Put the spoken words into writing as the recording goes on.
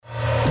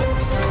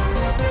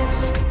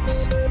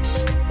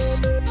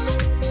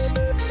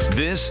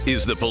This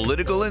is The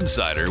Political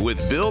Insider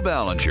with Bill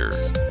Ballenger.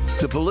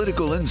 The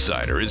Political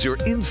Insider is your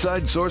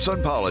inside source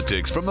on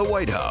politics from the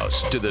White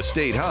House to the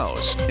State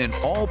House and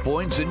all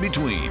points in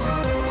between.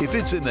 If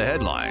it's in the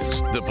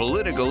headlines, The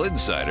Political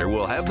Insider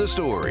will have the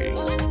story.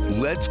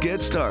 Let's get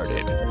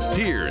started.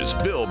 Here's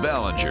Bill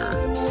Ballenger.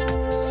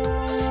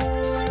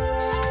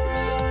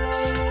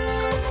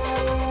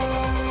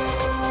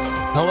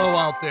 Hello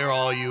out there,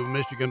 all you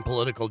Michigan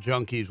political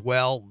junkies.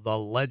 Well, the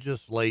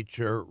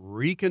legislature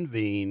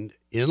reconvened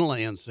in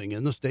Lansing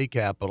in the state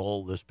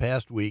capitol this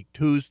past week,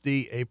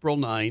 Tuesday, April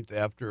 9th,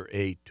 after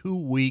a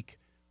 2-week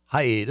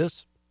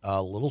hiatus,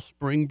 a little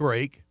spring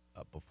break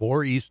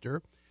before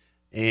Easter,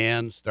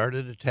 and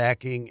started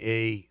attacking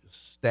a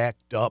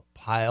stacked up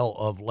pile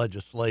of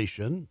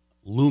legislation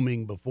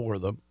looming before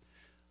them.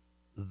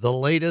 The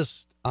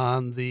latest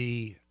on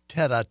the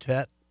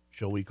tete-a-tete,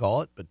 shall we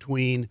call it,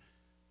 between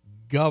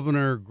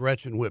Governor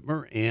Gretchen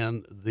Whitmer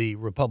and the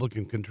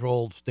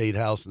Republican-controlled State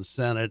House and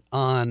Senate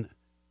on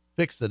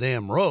Fix the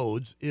Damn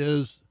Roads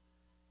is,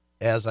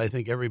 as I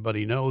think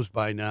everybody knows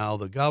by now,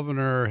 the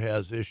governor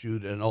has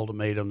issued an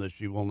ultimatum that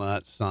she will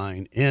not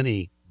sign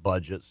any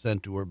budget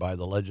sent to her by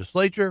the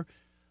legislature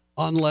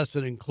unless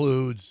it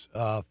includes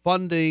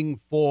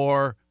funding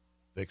for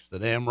Fix the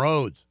Damn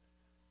Roads.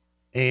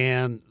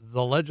 And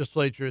the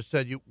legislature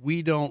said,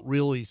 we don't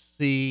really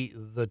see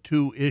the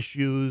two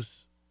issues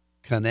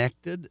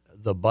connected,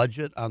 the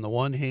budget on the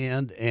one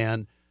hand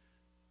and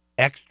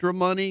extra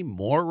money,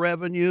 more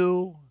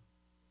revenue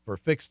for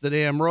Fix the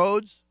Damn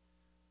Roads.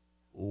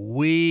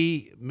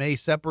 We may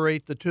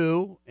separate the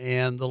two.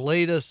 And the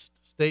latest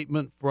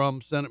statement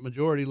from Senate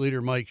Majority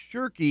Leader Mike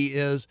Shirkey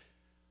is,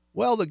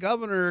 well, the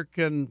governor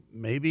can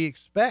maybe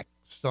expect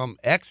some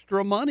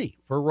extra money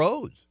for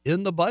roads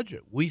in the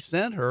budget we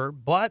sent her,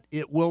 but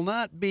it will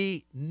not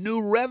be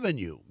new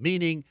revenue,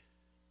 meaning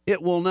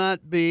it will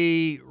not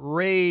be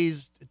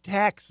raised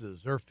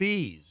taxes or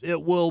fees.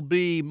 It will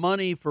be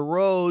money for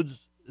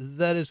roads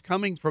that is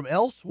coming from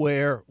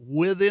elsewhere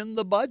within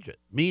the budget,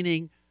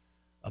 meaning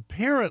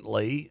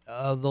apparently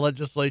the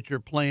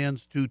legislature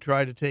plans to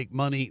try to take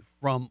money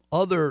from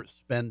other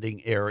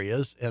spending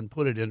areas and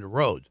put it into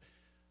roads.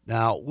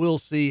 Now, we'll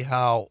see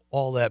how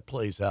all that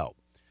plays out.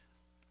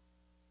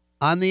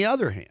 On the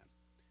other hand,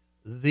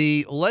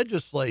 the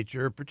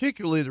legislature,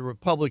 particularly the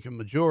Republican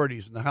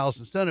majorities in the House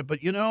and Senate, but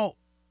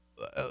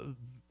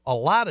a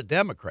lot of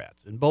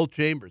Democrats in both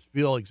chambers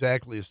feel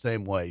exactly the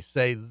same way,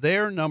 say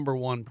their number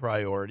one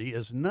priority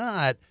is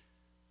not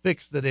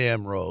fix the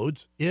damn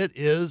roads. It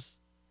is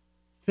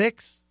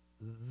fix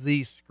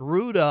the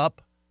screwed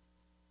up,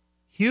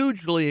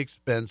 hugely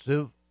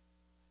expensive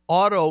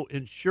auto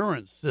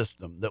insurance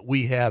system that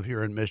we have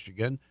here in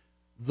Michigan,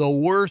 the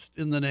worst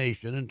in the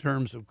nation in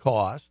terms of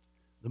cost,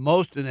 the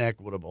most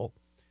inequitable.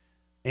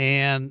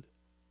 And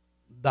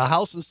the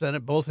House and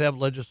Senate both have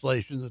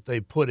legislation that they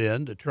put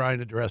in to try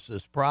and address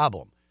this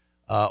problem.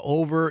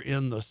 Over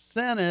in the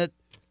Senate,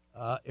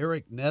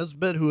 Eric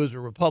Nesbitt, who is a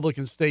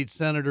Republican state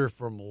senator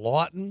from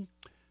Lawton,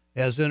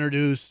 has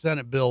introduced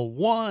Senate Bill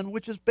 1,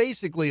 which is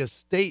basically a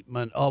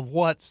statement of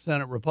what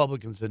Senate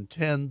Republicans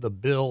intend the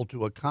bill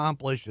to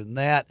accomplish, and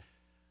that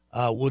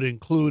would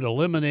include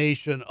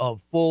elimination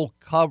of full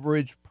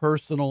coverage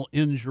personal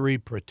injury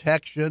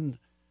protection,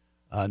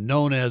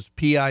 known as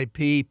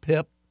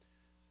PIP,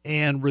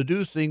 and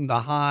reducing the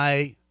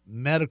high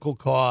medical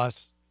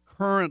costs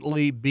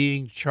currently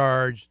being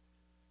charged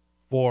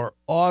for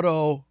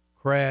auto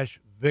crash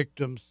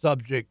victims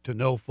subject to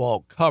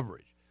no-fault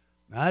coverage.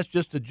 Now, that's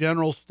just a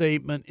general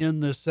statement in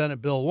this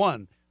Senate Bill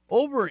 1.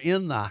 Over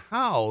in the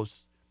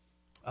House,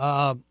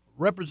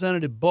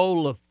 Representative Beau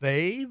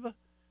Lefebvre,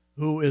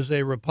 who is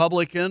a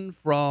Republican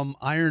from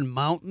Iron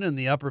Mountain in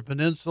the Upper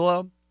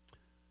Peninsula,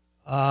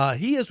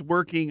 he is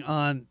working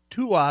on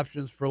two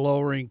options for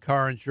lowering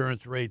car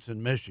insurance rates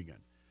in Michigan.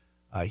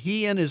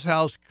 He and his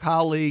House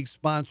colleagues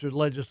sponsored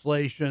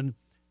legislation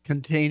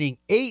containing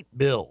 8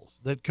 bills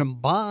that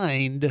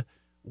combined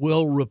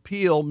will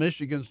repeal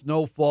Michigan's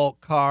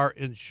no-fault car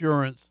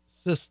insurance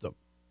system.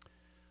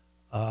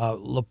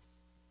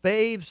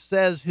 Lefebvre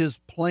says his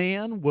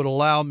plan would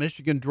allow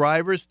Michigan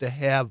drivers to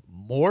have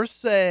more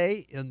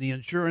say in the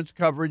insurance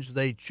coverage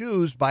they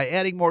choose by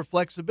adding more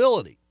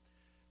flexibility.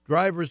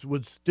 Drivers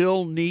would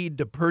still need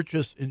to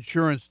purchase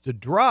insurance to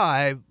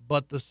drive,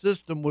 but the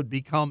system would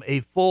become a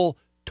full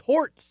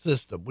tort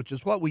system, which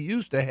is what we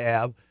used to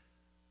have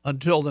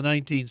until the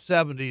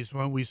 1970s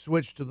when we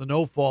switched to the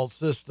no-fault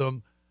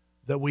system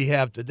that we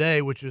have today,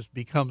 which has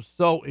become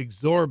so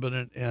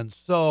exorbitant and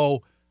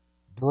so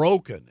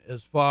broken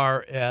as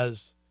far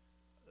as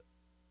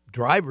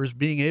drivers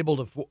being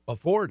able to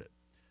afford it.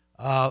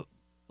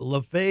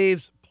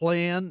 Lefebvre's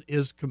plan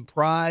is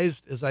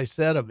comprised, as I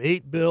said, of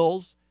 8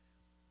 bills.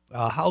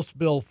 House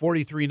Bill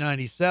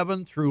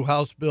 4397 through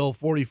House Bill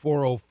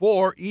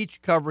 4404,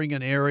 each covering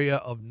an area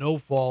of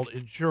no-fault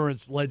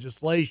insurance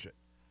legislation.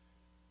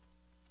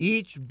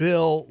 Each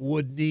bill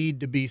would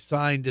need to be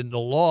signed into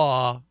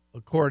law,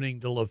 according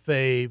to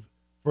Lefebvre,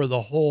 for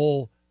the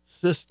whole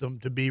system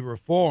to be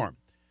reformed.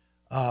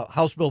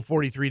 House Bill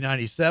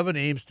 4397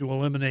 aims to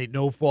eliminate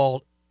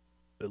no-fault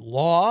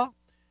law,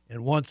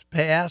 and once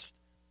passed,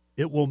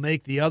 it will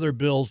make the other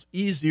bills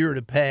easier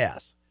to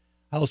pass.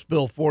 House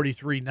Bill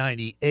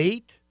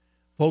 4398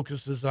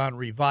 focuses on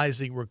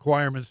revising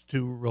requirements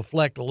to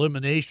reflect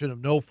elimination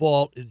of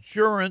no-fault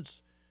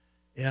insurance,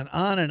 and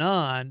on and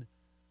on.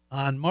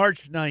 On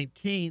March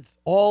 19th,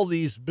 all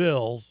these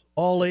bills,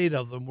 all 8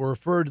 of them, were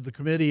referred to the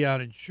Committee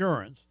on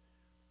Insurance.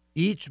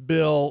 Each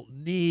bill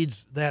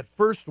needs that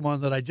first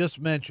one that I just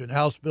mentioned,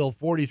 House Bill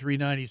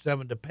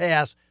 4397, to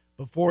pass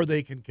before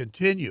they can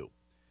continue.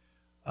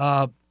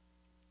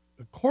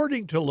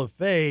 According to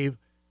Lefebvre,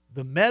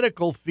 the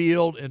medical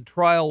field and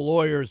trial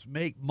lawyers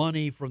make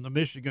money from the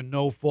Michigan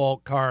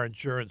no-fault car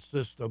insurance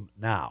system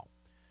now.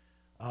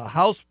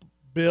 House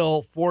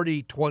Bill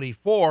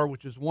 4024,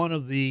 which is one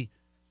of the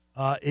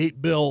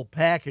 8-bill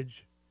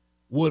package,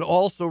 would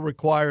also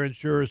require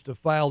insurers to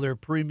file their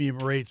premium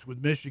rates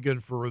with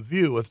Michigan for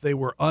review. If they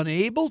were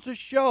unable to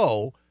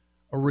show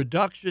a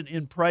reduction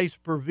in price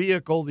per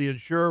vehicle, the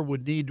insurer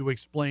would need to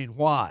explain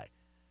why.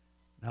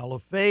 Now,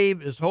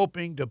 Lefebvre is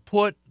hoping to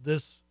put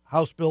this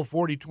House Bill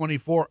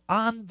 4024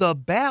 on the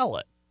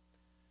ballot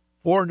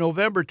for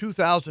November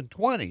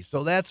 2020.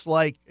 So that's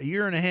like a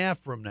year and a half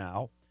from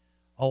now,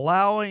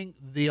 allowing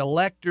the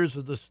electors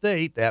of the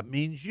state, that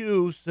means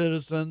you,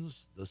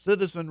 citizens, the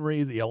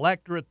citizenry, the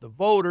electorate, the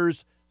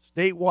voters,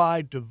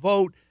 statewide, to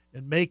vote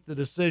and make the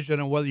decision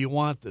on whether you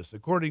want this.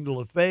 According to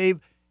Lefebvre,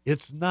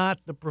 it's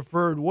not the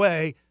preferred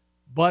way,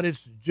 but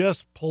it's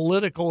just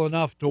political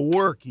enough to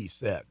work, he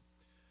said.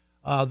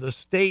 The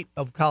state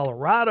of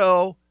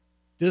Colorado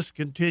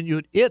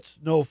discontinued its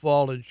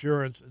no-fault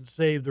insurance and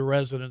saved the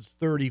residents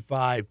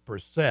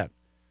 35%.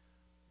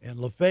 And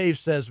Lefebvre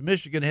says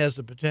Michigan has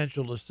the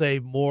potential to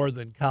save more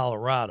than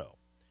Colorado.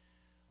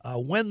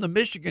 When the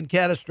Michigan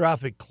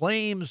Catastrophic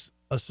Claims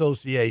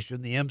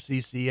Association, the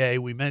MCCA,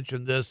 we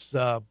mentioned this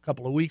a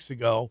couple of weeks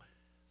ago,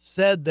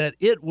 said that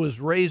it was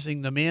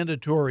raising the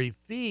mandatory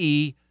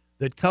fee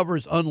that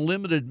covers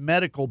unlimited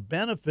medical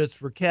benefits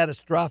for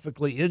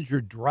catastrophically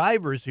injured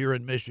drivers here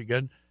in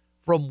Michigan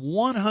from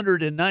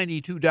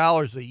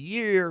 $192 a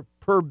year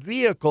per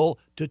vehicle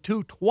to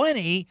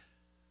 $220.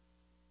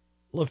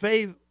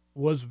 Lefebvre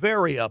was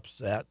very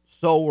upset.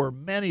 So were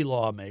many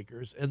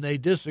lawmakers, and they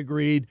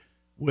disagreed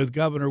with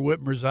Governor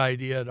Whitmer's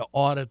idea to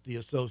audit the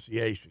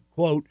association.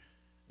 Quote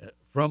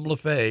from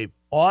Lefebvre,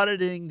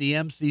 auditing the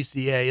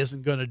MCCA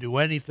isn't going to do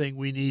anything.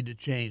 We need to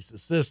change the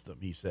system,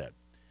 he said.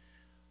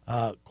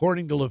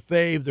 According to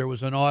Lefebvre, there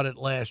was an audit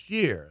last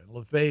year.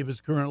 Lefebvre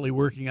is currently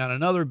working on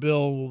another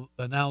bill. We'll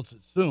announce it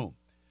soon.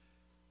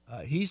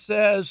 He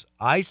says,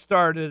 I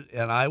started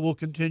and I will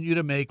continue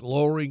to make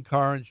lowering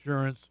car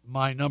insurance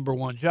my number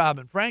one job.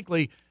 And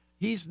frankly,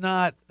 he's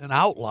not an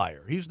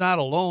outlier. He's not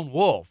a lone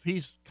wolf.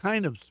 He's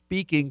kind of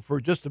speaking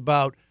for just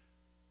about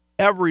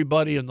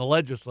everybody in the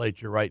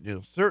legislature right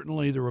now,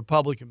 certainly the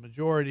Republican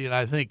majority, and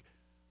I think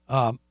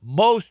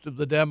most of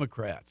the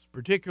Democrats,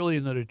 particularly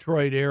in the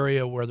Detroit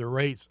area where the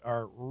rates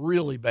are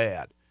really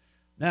bad.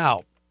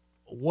 Now,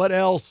 what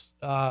else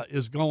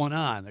is going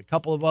on? A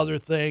couple of other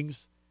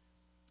things.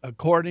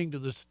 According to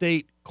the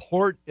state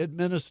court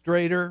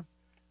administrator,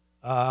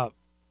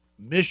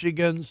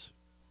 Michigan's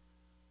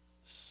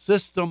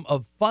system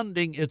of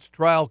funding its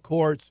trial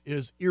courts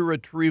is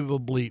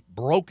irretrievably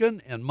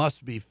broken and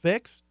must be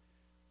fixed.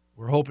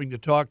 We're hoping to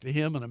talk to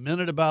him in a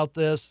minute about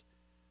this.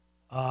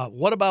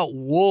 What about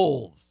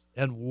wolves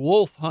and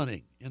wolf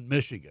hunting in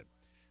Michigan?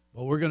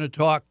 Well, we're going to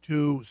talk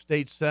to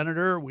State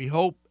Senator, we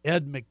hope,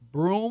 Ed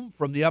McBroom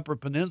from the Upper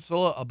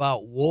Peninsula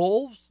about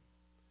wolves.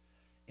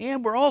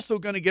 And we're also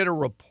going to get a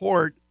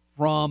report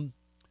from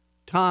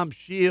Tom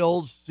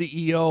Shields,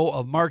 CEO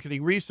of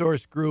Marketing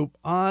Resource Group,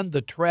 on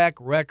the track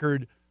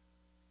record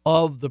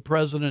of the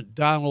President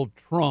Donald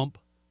Trump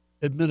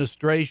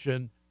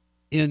administration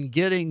in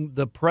getting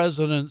the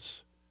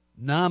president's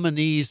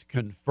nominees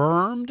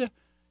confirmed.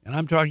 And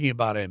I'm talking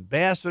about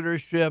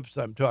ambassadorships.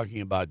 I'm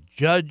talking about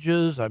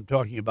judges. I'm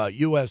talking about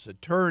U.S.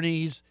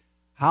 attorneys.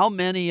 How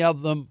many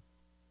of them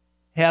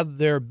have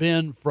there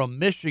been from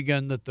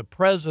Michigan that the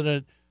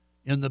president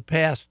in the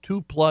past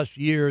 2+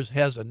 years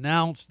has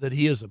announced that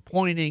he is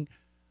appointing?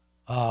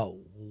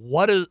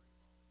 What are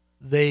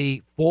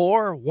they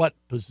for? What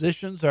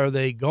positions are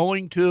they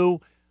going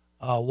to?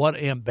 What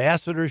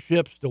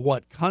ambassadorships to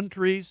what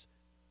countries?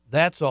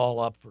 That's all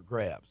up for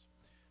grabs.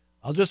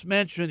 I'll just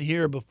mention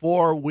here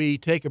before we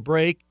take a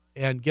break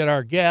and get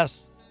our guests,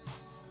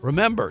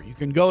 remember, you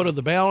can go to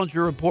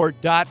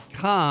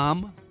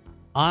theballengerreport.com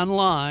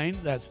online.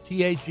 That's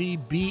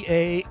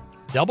THEBALLENGER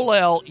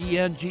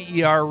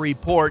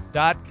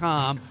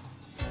report.com.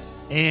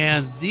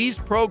 And these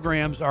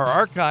programs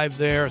are archived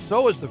there.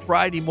 So is the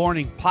Friday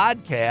morning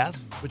podcast,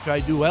 which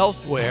I do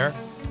elsewhere,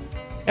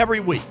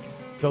 every week.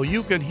 So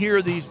you can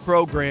hear these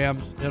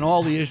programs and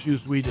all the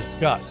issues we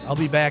discuss. I'll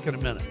be back in a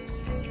minute.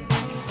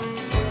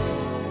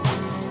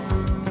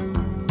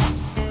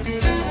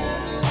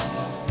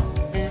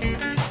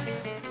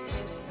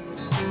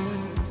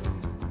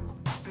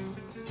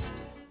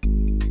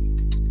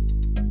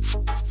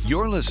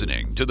 You're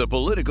listening to The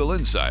Political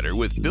Insider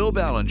with Bill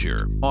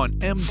Ballenger on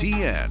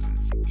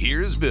MTN.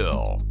 Here's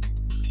Bill.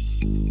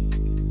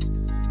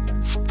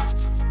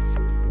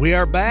 We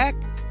are back,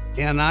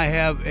 and I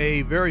have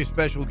a very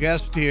special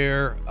guest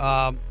here,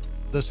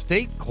 the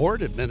state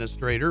court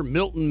administrator,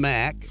 Milton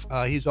Mack.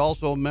 He's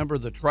also a member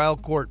of the Trial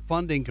Court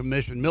Funding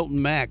Commission. Milton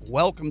Mack,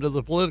 welcome to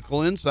The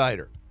Political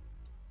Insider.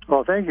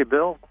 Well, thank you,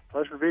 Bill.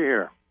 Pleasure to be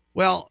here.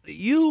 Well,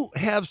 you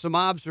have some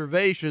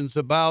observations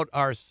about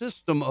our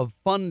system of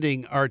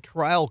funding our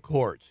trial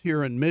courts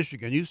here in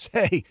Michigan. You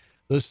say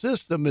the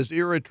system is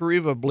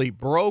irretrievably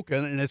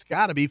broken and it's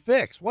got to be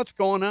fixed. What's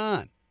going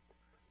on?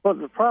 Well,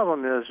 the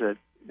problem is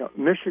that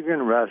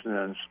Michigan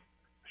residents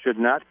should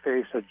not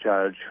face a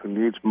judge who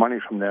needs money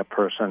from that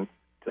person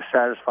to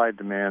satisfy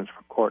demands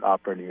for court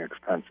operating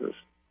expenses.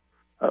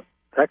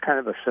 That kind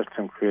of a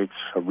system creates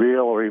a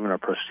real or even a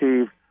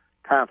perceived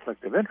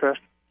conflict of interest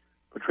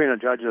between a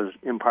judge's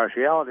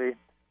impartiality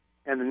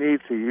and the need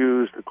to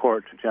use the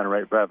court to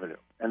generate revenue.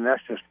 And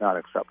that's just not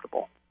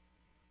acceptable.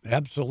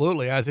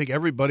 Absolutely. I think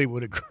everybody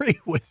would agree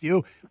with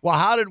you. Well,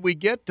 how did we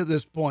get to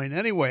this point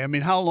anyway? I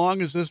mean, how long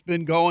has this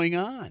been going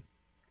on?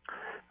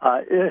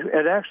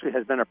 It actually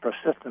has been a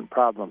persistent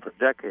problem for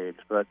decades,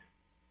 but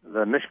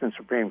the Michigan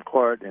Supreme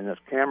Court, in its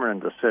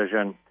Cameron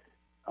decision,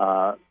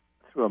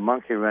 threw a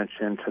monkey wrench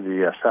into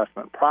the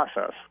assessment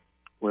process,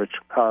 which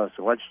caused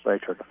the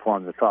legislature to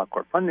form the Trial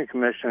Court Funding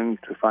Commission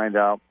to find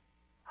out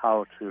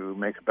how to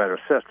make a better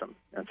system.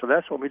 And so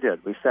that's what we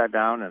did. We sat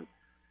down and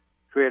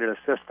created a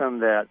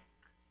system that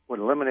would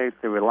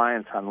eliminate the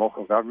reliance on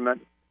local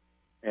government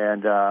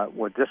and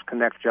would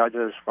disconnect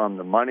judges from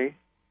the money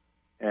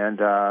and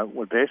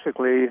would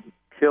basically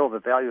kill the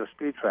value of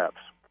speed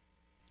traps.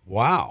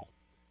 Wow.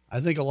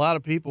 I think a lot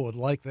of people would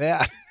like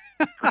that.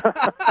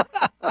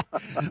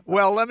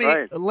 Well, let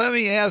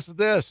me ask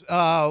this.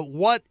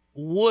 What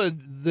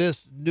would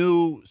this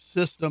new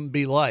system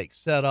be like,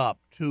 set up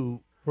to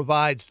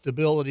provide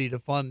stability to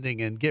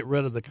funding and get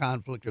rid of the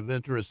conflict of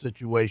interest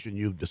situation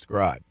you've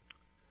described?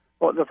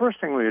 Well, the first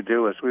thing we would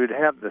do is we would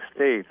have the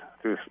state,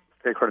 through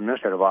State Court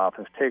Administrative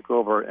Office, take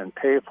over and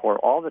pay for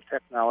all the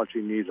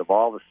technology needs of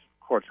all the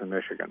courts in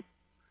Michigan.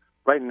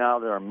 Right now,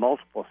 there are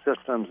multiple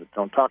systems that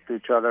don't talk to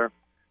each other,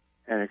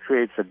 and it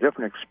creates a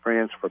different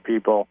experience for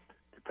people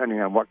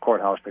depending on what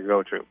courthouse they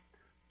go to.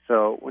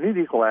 So we need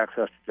equal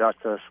access to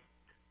justice.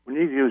 We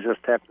need to use this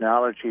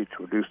technology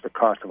to reduce the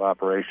cost of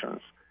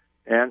operations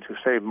and to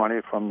save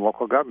money from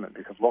local government,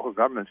 because local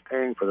government's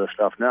paying for this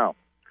stuff now.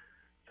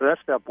 So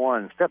that's step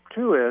one. Step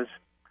two is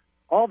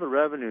all the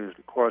revenues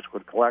the courts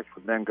would collect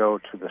would then go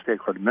to the State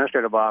Court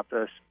Administrative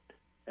Office,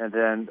 and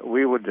then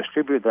we would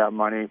distribute that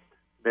money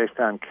based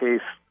on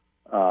the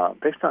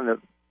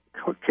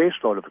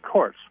caseload of the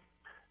courts.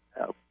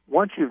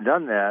 Once you've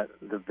done that,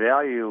 the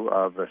value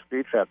of the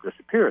speed trap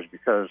disappears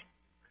because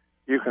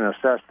you can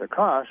assess the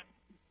cost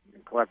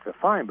and collect the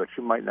fine, but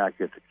you might not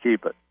get to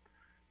keep it.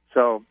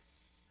 So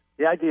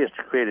the idea is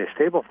to create a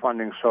stable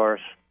funding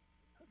source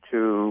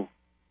to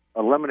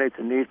eliminate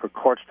the need for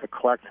courts to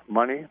collect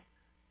money,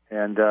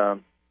 and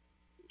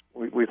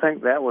we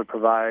think that would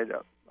provide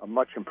a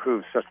much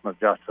improved system of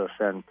justice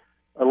and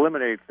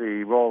eliminate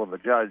the role of a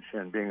judge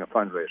in being a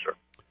fundraiser.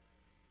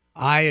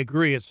 I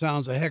agree. It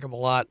sounds a heck of a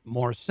lot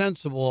more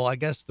sensible. I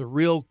guess the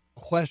real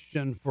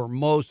question for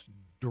most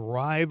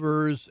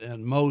drivers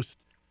and most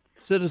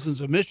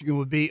citizens of Michigan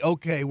would be,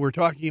 okay, we're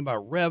talking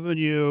about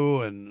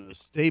revenue and a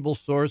stable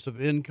source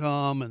of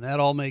income, and that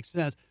all makes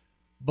sense.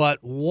 But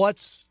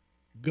what's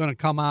going to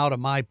come out of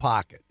my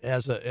pocket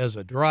as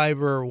a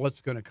driver? What's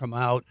going to come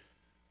out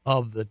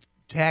of the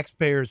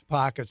taxpayers'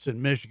 pockets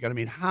in Michigan? I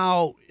mean,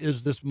 how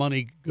is this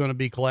money going to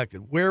be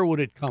collected? Where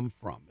would it come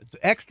from? It's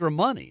extra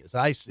money, as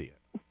I see it.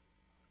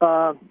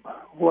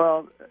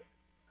 Well,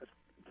 it's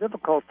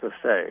difficult to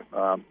say.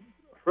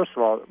 First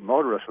of all,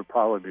 motorists would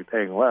probably be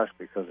paying less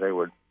because they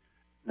would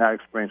not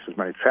experience as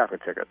many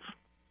traffic tickets.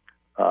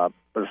 But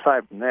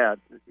aside from that,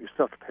 you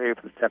still have to pay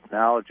for the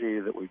technology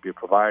that we'd be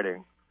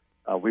providing.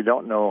 We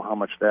don't know how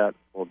much that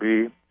will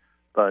be,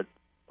 but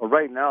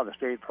right now the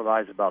state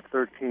provides about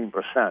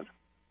 13%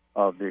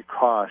 of the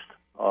cost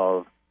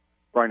of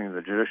running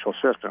the judicial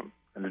system,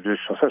 and the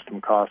judicial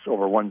system costs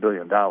over $1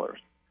 billion.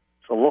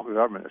 So local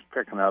government is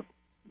picking up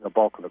the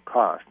bulk of the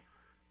cost.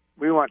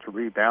 We want to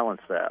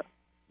rebalance that.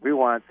 We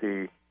want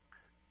the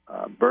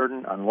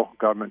burden on local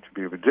government to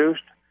be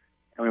reduced,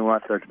 and we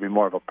want there to be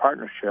more of a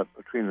partnership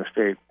between the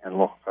state and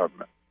local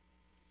government.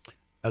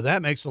 Now,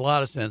 that makes a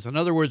lot of sense. In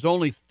other words,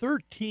 only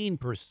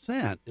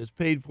 13% is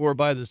paid for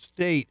by the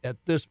state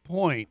at this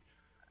point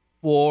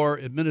for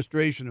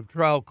administration of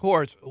trial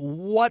courts.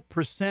 What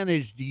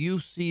percentage do you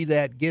see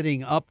that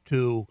getting up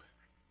to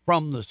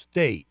from the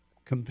state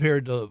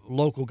compared to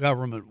local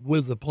government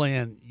with the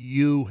plan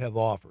you have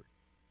offered?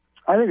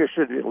 I think it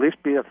should at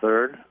least be a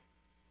third.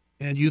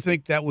 And you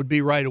think that would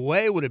be right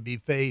away? Would it be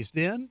phased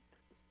in?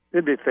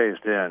 It'd be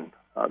phased in.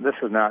 This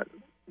is not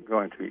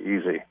going to be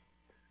easy.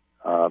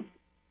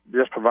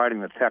 Just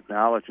providing the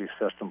technology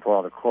system for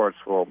all the courts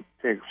will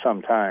take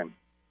some time.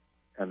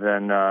 And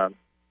then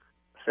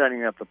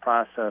setting up the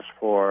process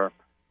for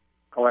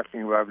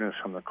collecting revenues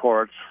from the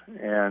courts,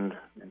 and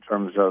in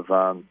terms of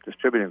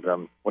distributing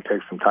them will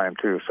take some time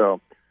too.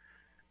 So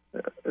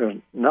there's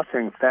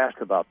nothing fast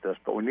about this,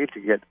 but we need to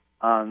get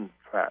on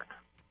track.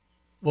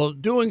 Well,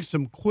 doing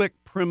some quick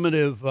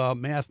primitive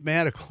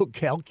mathematical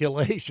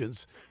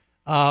calculations,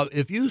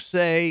 if you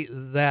say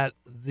that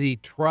the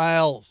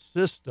trial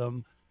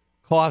system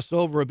costs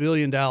over $1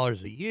 billion a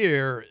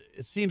year,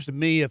 it seems to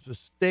me if the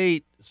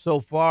state so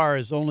far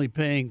is only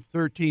paying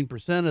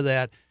 13% of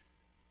that,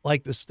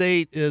 like the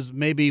state is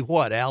maybe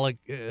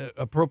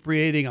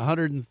appropriating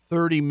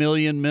 $130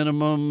 million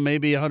minimum,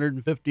 maybe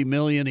 $150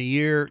 million a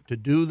year to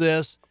do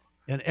this,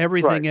 and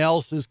everything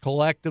else is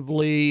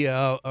collectively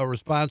a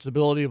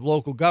responsibility of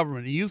local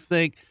government. You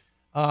think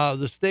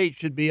the state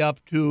should be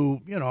up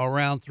to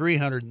around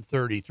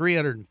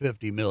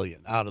 $350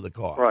 million out of the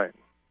cost? Right.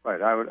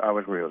 I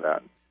would agree with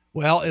that.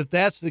 Well, if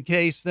that's the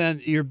case,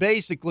 then you're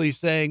basically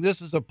saying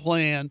this is a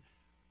plan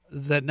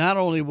that not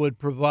only would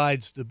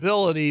provide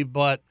stability,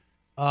 but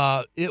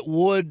it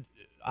would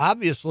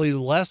obviously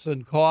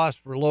lessen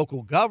costs for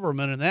local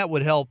government, and that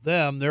would help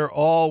them. They're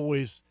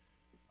always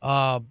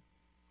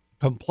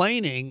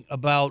complaining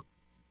about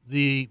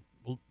the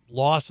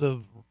loss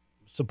of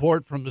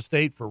support from the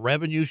state for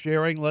revenue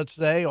sharing, let's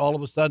say. All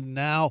of a sudden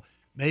now,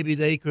 maybe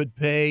they could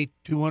pay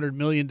 $200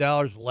 million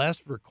less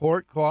for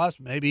court costs.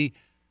 Maybe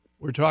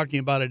we're talking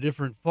about a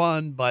different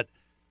fund, but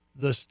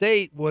the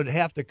state would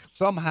have to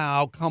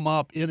somehow come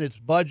up in its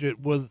budget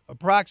with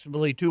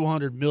approximately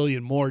 $200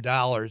 million more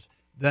dollars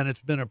than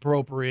it's been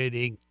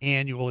appropriating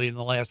annually in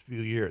the last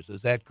few years.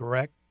 Is that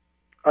correct?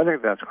 I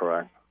think that's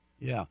correct.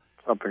 Yeah.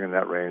 Something in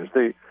that range.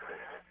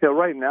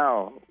 Right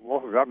now,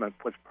 local government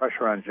puts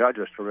pressure on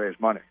judges to raise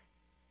money.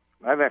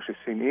 I've actually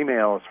seen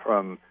emails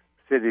from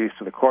cities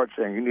to the court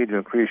saying you need to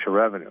increase your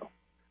revenue.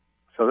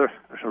 So there's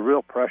a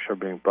real pressure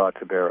being brought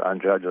to bear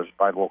on judges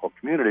by local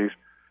communities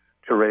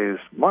to raise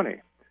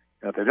money.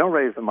 And if they don't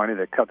raise the money,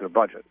 they cut their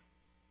budget.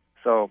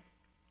 So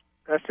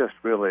that's just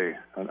really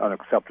an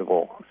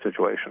unacceptable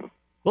situation.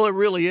 Well, it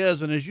really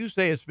is. And as you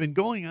say, it's been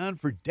going on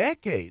for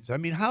decades. I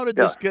mean, how did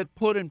this get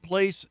put in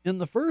place in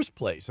the first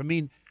place? I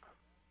mean,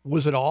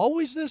 was it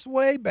always this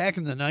way back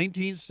in the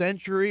 19th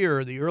century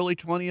or the early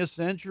 20th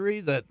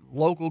century that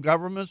local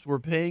governments were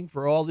paying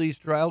for all these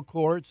trial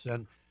courts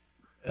and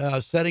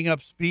setting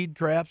up speed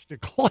traps to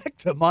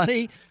collect the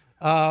money?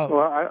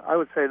 Well, I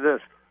would say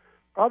this.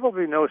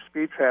 Probably no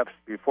speed traps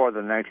before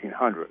the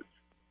 1900s.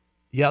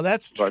 Yeah,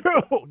 that's true.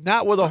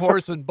 Not with a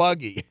horse and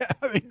buggy.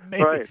 I mean,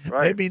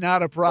 maybe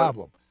not a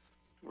problem.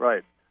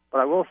 Right.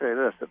 But I will say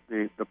this,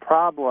 that the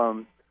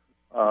problem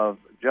of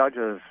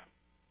judges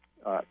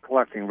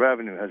collecting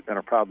revenue has been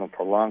a problem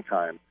for a long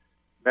time.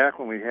 Back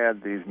when we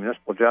had these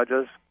municipal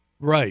judges,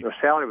 their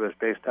salary was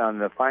based on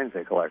the fines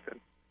they collected.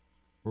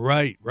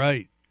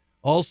 Right.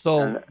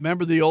 Also,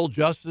 remember the old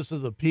justice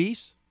of the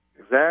peace?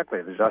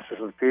 Exactly, the justice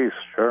of the peace,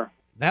 sure.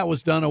 That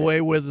was done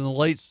away with in the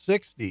late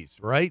 60s,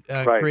 right?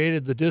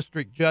 Created the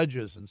district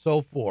judges and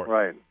so forth.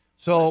 Right.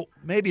 So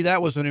maybe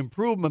that was an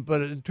improvement,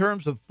 but in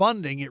terms of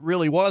funding, it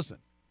really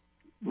wasn't.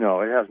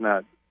 No, it has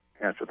not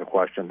answered the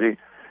question. The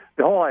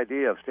whole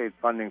idea of state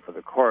funding for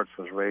the courts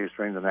was raised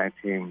during the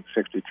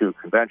 1962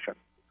 convention,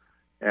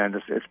 and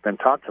it's been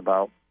talked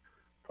about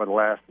for the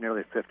last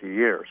nearly 50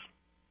 years.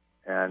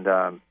 And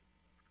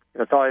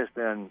it's always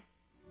been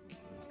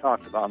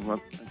talked about in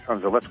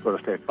terms of let's go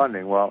to state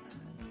funding. Well,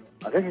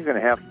 I think you're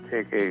going to have to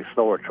take a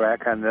slower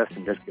track on this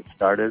and just get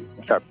started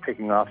and start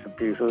picking off some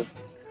pieces,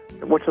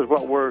 which is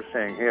what we're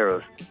saying here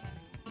is,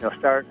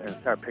 start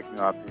picking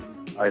off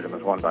these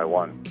items one by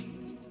one.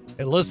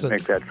 Hey, listen,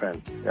 make that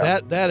trend.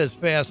 Yeah. That is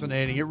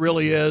fascinating. It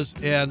really is.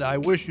 And I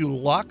wish you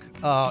luck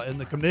and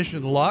the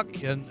commission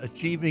luck in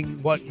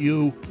achieving what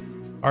you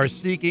are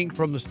seeking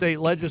from the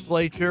state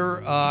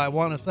legislature. I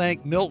want to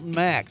thank Milton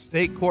Mack,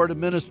 State Court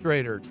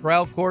Administrator,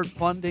 Trial Court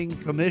Funding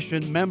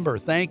Commission member.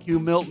 Thank you,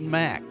 Milton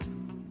Mack.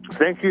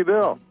 Thank you,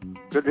 Bill.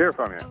 Good to hear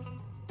from you.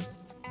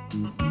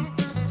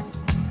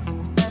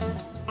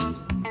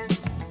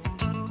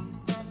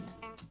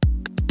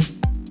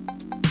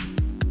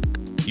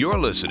 You're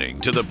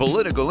listening to The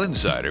Political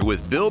Insider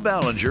with Bill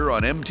Ballenger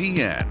on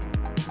MTN.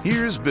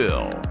 Here's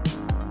Bill.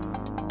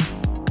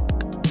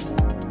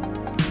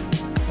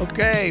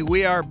 Okay,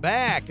 we are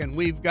back, and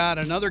we've got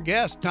another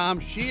guest, Tom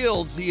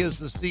Shields. He is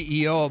the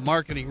CEO of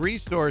Marketing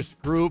Resource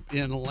Group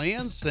in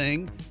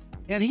Lansing,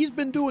 and he's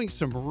been doing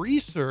some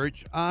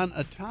research on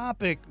a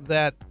topic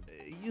that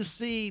you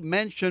see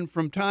mentioned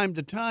from time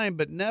to time,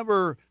 but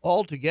never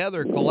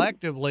altogether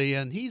collectively.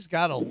 And he's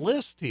got a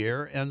list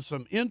here and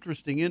some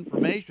interesting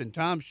information.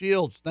 Tom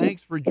Shields,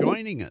 thanks for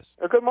joining us.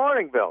 Good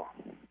morning, Bill.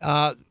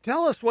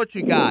 Tell us what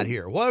you got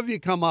here. What have you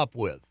come up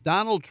with?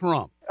 Donald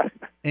Trump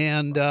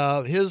and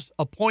his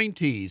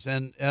appointees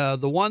and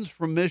the ones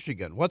from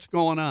Michigan. What's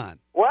going on?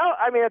 Well,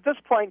 I mean, at this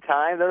point in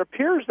time, there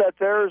appears that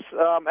there's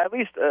at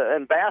least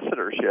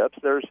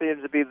ambassadorships. There's 6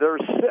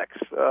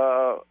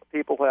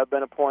 people who have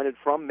been appointed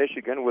from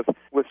Michigan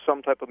with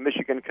some type of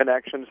Michigan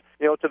connections,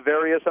 to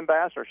various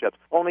ambassadorships.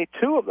 Only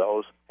 2 of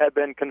those have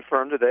been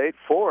confirmed to date.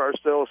 4 are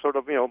still sort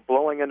of,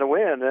 blowing in the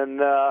wind, and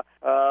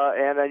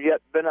have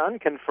yet been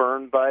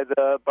unconfirmed by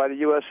the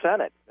U.S.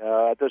 Senate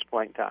at this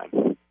point in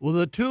time. Well,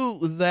 the 2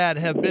 that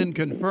have been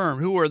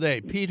confirmed, who are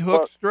they? Pete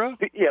Hoekstra?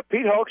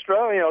 Pete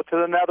Hoekstra, to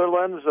the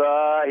Netherlands.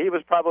 He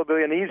was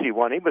probably an easy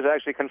one. He was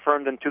actually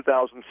confirmed in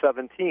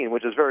 2017,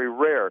 which is very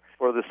rare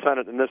for the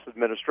Senate in this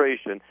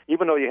administration,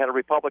 even though you had a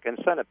Republican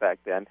Senate back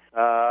then.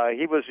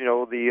 He was,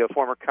 the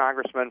former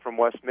congressman from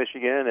West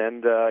Michigan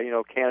and,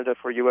 candidate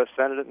for U.S.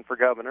 Senate and for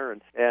governor.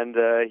 And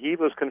he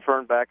was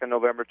confirmed back in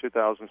November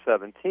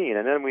 2017.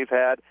 And then we've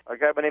had a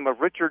guy by the name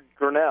of Richard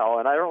Gurnell,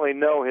 and I don't really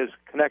know his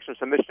connections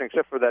to Michigan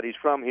except for that he's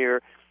from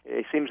here.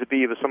 He seems to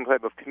be some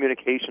type of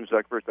communications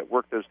expert that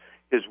worked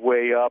his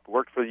way up,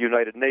 worked for the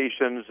United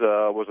Nations,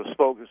 served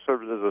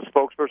as a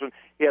spokesperson.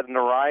 He had a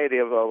variety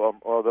of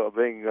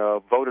being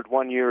voted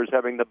one year as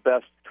having the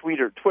best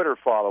Twitter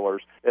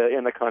followers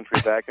in the country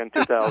back in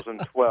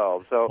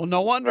 2012. So, well,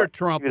 no wonder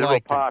Trump liked him. He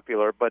was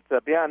popular. But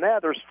beyond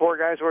that, there's 4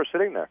 guys who are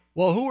sitting there.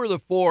 Well, who are the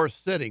 4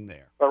 sitting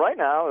there? Well, right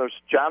now, there's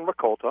John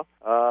Rakolta,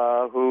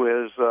 who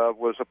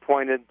was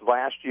appointed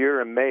last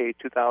year in May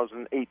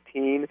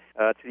 2018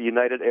 to the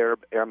United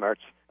Arab Emirates.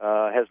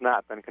 Has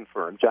not been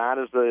confirmed. John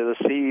is the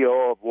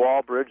CEO of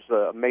Wallbridge,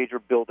 a major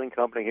building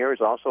company here.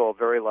 He's also a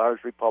very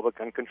large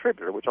Republican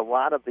contributor, which a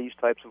lot of these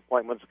types of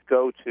appointments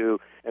go to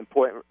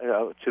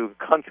to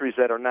countries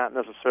that are not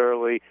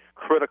necessarily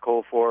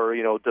critical for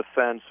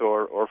defense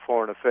or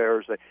foreign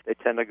affairs. They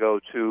tend to go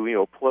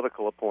to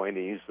political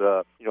appointees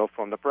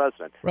from the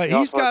president. Right.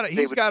 He's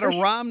got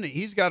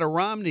a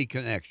Romney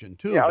connection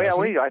too. Yeah.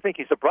 I think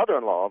he's the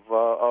brother-in-law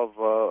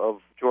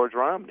of George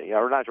Romney,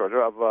 or not George,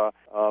 of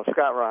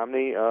Scott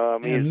Romney.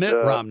 And Mitt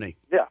Romney.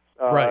 Yeah.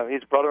 Right.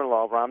 He's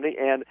brother-in-law of Romney,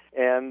 and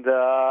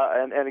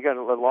again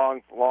a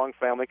long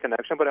family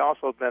connection, but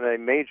also been a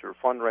major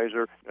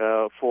fundraiser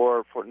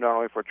for not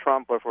only for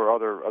Trump but for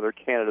other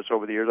candidates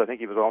over the years. I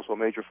think he was also a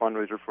major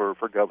fundraiser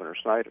for Governor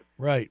Snyder.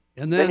 Right,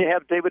 and then you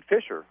have David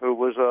Fisher, who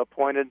was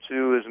appointed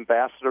as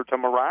ambassador to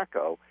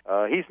Morocco.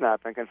 He's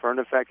not been confirmed.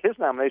 In fact, his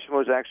nomination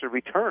was actually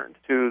returned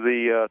to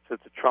to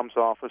Trump's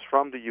office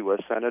from the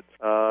U.S. Senate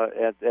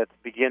at the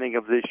beginning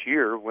of this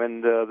year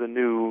when the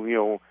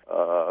new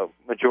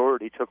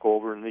majority took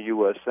over in the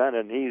U.S.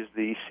 Senate, and he's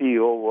the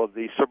CEO of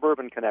the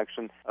Suburban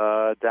Connection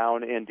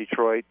down in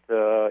Detroit,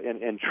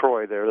 in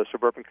Troy there, the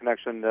Suburban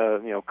Connection,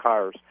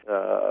 cars,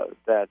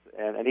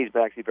 and he's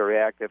actually very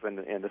active in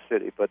the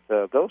city. But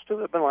those 2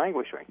 have been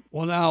languishing.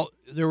 Well, now,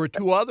 there were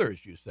 2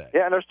 others, you say?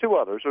 Yeah, and there's 2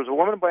 others. There's a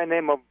woman by the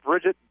name of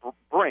Bridget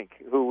Brink,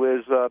 who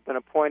has been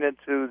appointed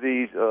to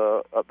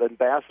the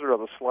ambassador of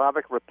the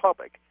Slavic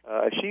Republic.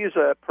 She's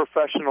a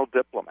professional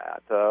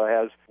diplomat,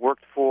 has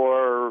worked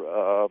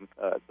for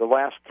the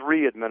last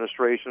 3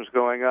 administrations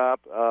going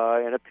up,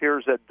 and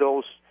appears that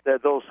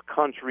those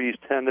countries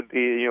tend to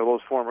be,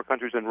 those former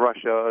countries in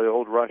Russia,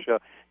 old Russia,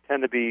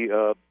 tend to be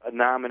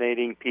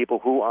nominating people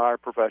who are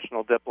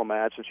professional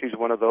diplomats, and she's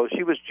one of those.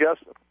 She was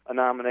just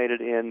nominated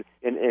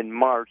in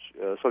March,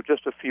 so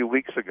just a few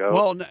weeks ago.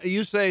 Well,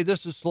 you say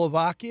this is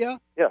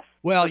Slovakia? Yes.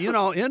 Well,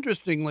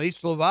 interestingly,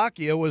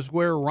 Slovakia was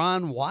where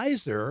Ron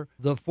Weiser,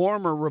 the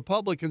former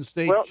Republican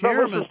state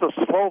chairman... No, this is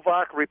the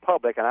Slovak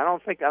Republic, and I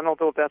don't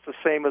know if that's the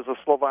same as the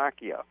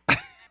Slovakia.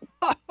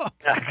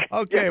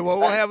 Okay, well,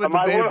 we'll have a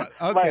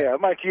debate.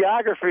 My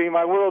geography,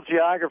 my world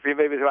geography,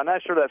 maybe. I'm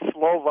not sure that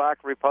Slovak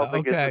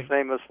Republic is the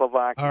same as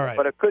Slovakia,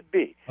 but it could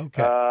be.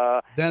 Okay.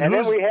 Then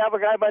we have a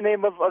guy by the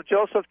name of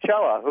Joseph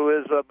Cella, who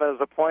is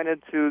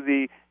appointed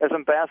as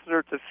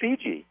ambassador to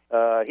Fiji.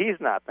 He's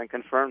not been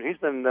confirmed. He's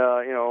been,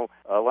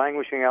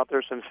 languishing out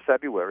there since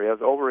February,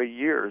 over a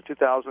year,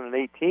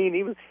 2018.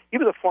 He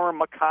was a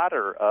former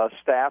McCotter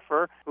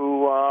staffer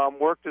who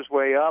worked his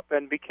way up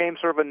and became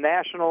sort of a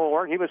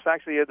national. He was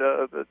actually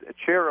a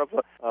chair of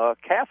a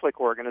Catholic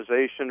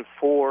organization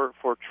for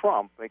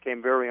Trump.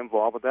 Became very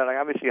involved with that.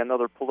 Obviously,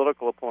 another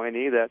political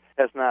appointee that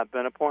has not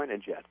been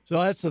appointed yet.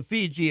 So that's the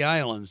Fiji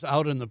Islands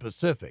out in the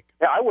Pacific.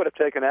 Yeah, I would have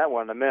taken that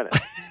one in a minute.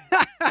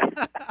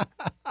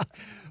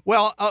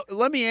 Well,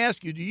 let me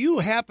ask you, do you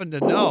happen to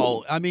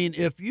know,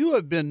 if you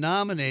have been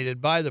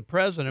nominated by the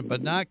president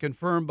but not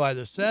confirmed by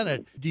the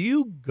Senate, do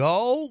you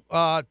go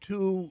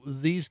to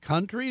these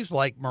countries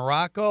like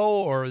Morocco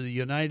or the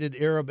United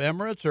Arab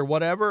Emirates or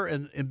whatever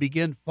and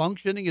begin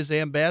functioning as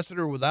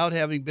ambassador without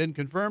having been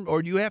confirmed?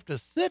 Or do you have to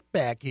sit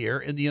back here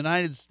in the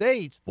United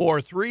States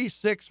for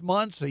 3-6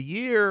 months, a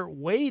year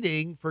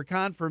waiting for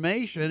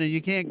confirmation and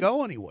you can't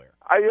go anywhere?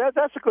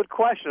 That's a good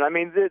question.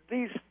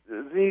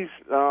 These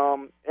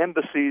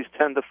embassies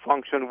tend to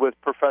function with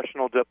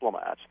professional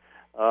diplomats.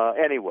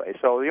 anyway.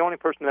 So the only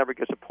person that ever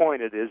gets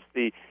appointed is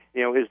the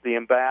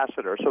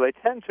ambassador. So they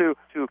tend to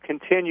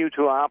continue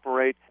to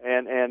operate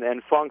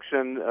and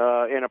function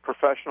in a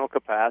professional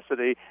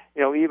capacity,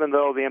 even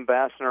though the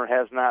ambassador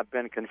has not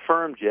been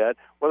confirmed yet.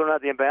 Whether or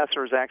not the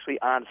ambassador is actually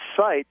on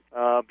site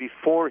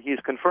before he's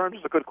confirmed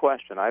is a good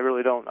question. I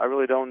really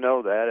don't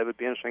know that. It would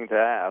be interesting to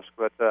ask,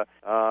 but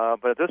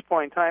at this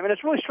point in time, and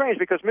it's really strange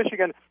because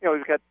Michigan,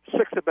 we've got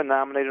 6 have been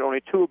nominated,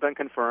 only 2 have been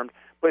confirmed.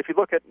 But if you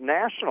look at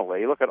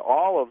nationally, look at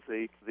all of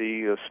the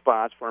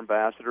spots for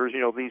ambassadors,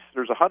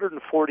 there's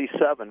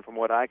 147 from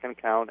what I can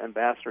count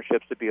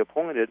ambassadorships to be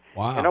appointed.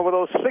 Wow. And over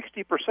those,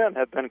 60%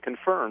 have been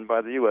confirmed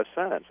by the U.S.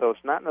 Senate. So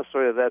it's not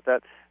necessarily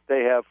that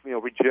they have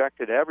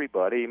rejected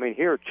everybody. I mean,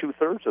 here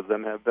 2/3 of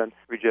them have been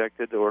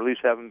rejected, or at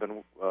least haven't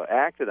been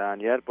acted on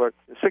yet. But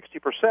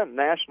 60%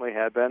 nationally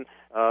have been.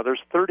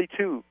 There's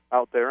 32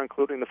 out there,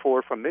 including the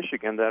 4 from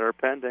Michigan, that are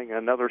pending.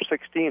 Another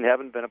 16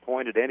 haven't been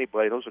appointed to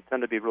anybody. Those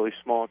tend to be really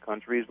small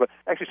countries, but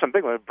actually some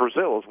big ones.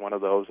 Brazil is one of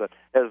those that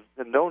has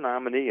no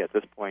nominee at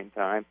this point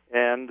in time,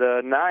 and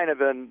 9 have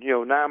been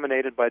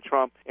nominated by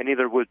Trump and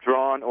either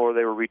withdrawn or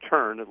they were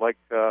returned, like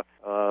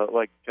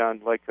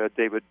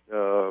David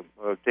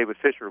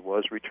Fisher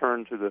was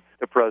returned to the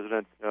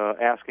president,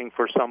 asking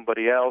for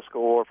somebody else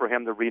or for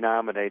him to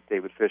renominate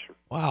David Fisher.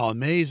 Wow,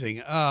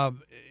 amazing.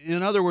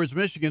 In other words,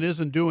 Michigan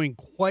isn't doing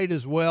quite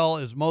as well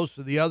as most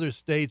of the other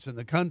states in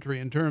the country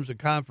in terms of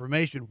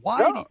confirmation.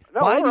 Why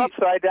we're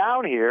upside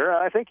down here.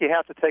 I think you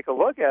have to take a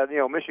look at,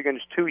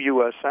 Michigan's 2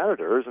 U.S.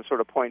 senators and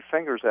sort of point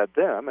fingers at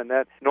them, and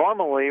that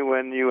normally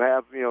when you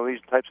have,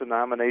 these types of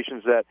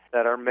nominations that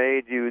are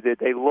made,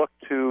 they look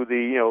to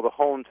the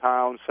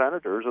hometown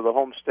senators or the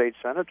home state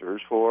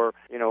senators for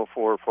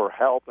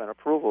help and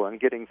approval and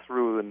getting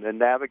through and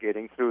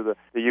navigating through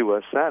the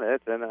U.S.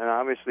 Senate, and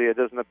obviously it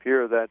doesn't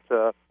appear that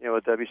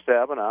Debbie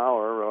Stabenow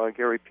or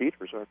Gary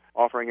Peters are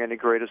offering any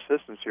great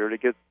assistance here to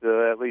get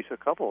at least a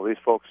couple of these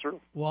folks through.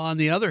 Well, on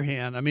the other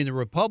hand, I mean, the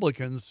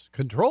Republicans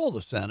control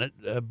the Senate,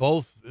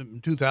 both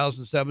in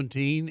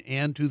 2017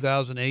 and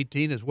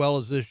 2018, as well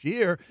as this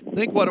year.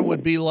 Think what it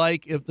would be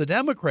like if the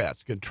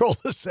Democrats control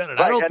the Senate.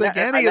 Right. I don't think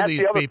any of these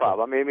that's the other people.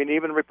 Problem. I mean,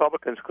 even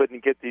Republicans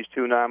couldn't get these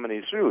 2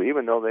 nominees through,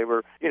 even though they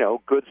were,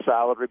 good,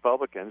 solid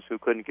Republicans who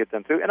couldn't get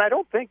them through. And I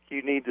don't think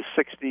you need the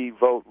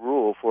 60-vote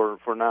rule for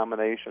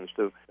nominations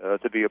to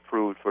be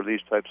approved for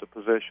these types of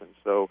positions.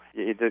 So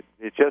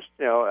it's just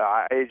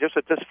just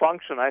a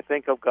dysfunction, I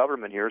think, of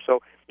government here.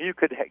 So you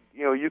could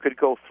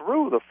go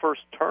through the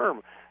first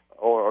term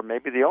or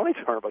maybe the only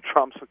term of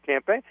Trump's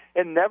campaign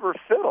and never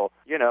fill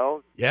 20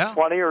 or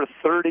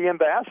 30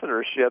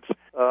 ambassadorships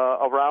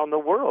around the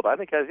world. I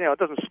think it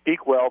doesn't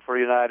speak well for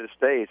the United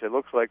States. It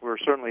looks like we're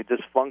certainly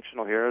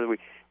dysfunctional here.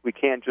 We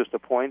can't just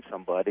appoint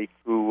somebody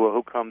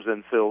who comes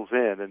and fills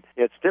in, and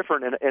it's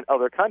different in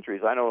other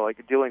countries. I know,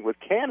 like dealing with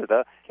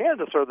Canada,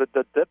 sort of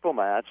the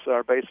diplomats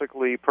are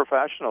basically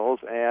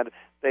professionals, and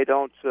they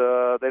don't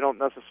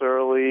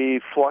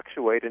necessarily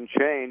fluctuate and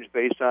change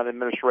based on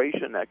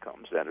administration that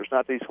comes in. There's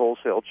not these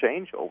wholesale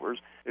changeovers.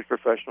 There's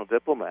professional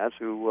diplomats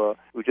who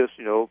just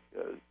wait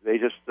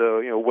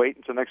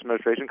until the next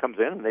administration comes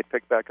in and they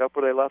pick back up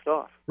where they left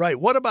off. Right.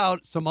 What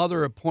about some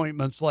other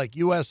appointments like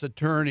U.S.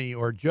 attorney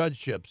or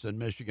judgeships in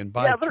Michigan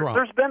by Trump?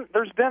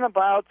 There's been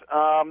about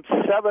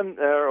 7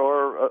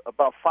 or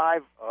about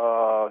 7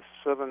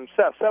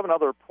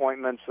 other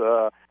appointments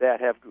that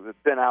have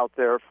been out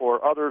there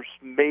for other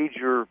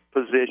major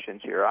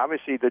positions here.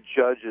 Obviously, the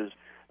judges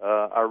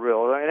are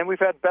real, and we've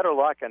had better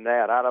luck in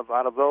that. Out of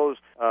those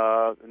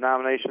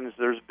nominations,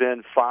 there's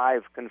been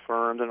 5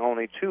 confirmed and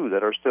only 2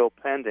 that are still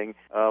pending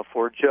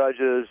for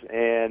judges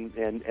and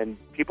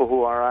people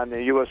who are on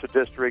the U.S.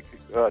 district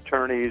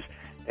attorneys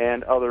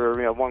and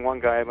other. One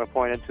guy I'm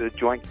appointed to the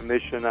Joint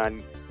Commission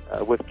on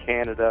with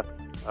Canada,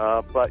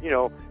 but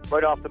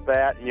right off the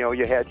bat,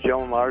 you had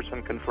Joan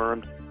Larson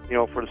confirmed,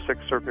 for the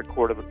Sixth Circuit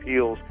Court of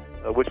Appeals,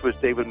 which was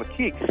David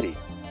McKeek's seat.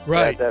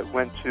 Right. That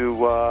went to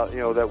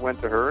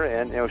her,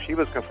 and she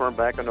was confirmed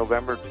back in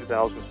November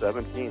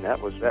 2017.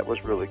 That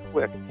was really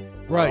quick.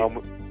 Right.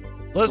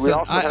 Listen, we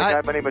also had a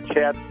guy by the name of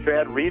Chad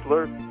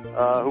Riedler,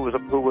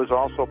 who was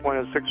also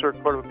appointed to the Sixth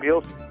Circuit Court of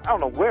Appeals. I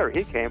don't know where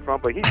he came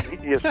from, but he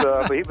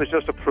was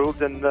just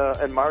approved in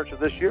March of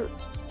this year.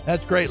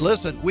 That's great.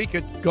 Listen, we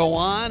could go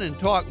on and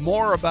talk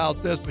more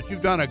about this, but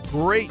you've done a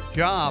great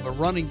job of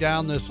running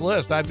down this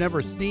list. I've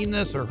never seen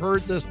this or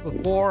heard this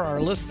before.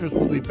 Our listeners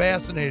will be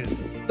fascinated.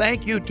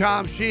 Thank you,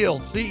 Tom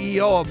Shields,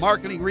 CEO of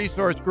Marketing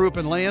Resource Group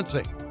in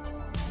Lansing.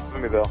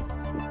 Let me, Bill.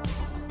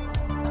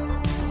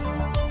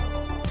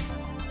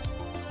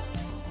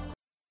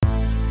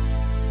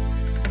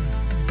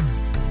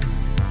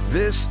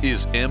 This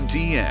is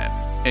MTN,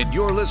 and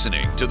you're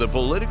listening to The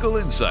Political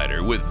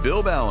Insider with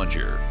Bill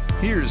Ballenger.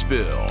 Here's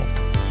Bill.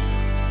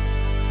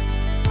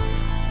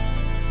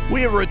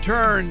 We have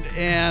returned,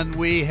 and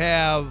we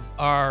have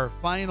our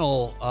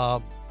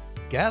final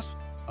guest,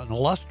 an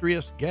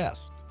illustrious guest,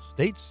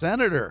 State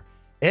Senator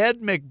Ed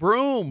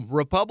McBroom,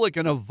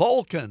 Republican of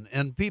Vulcan.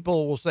 And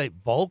people will say,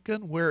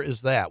 Vulcan? Where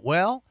is that?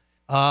 Well,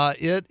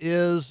 It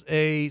is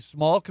a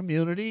small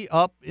community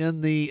up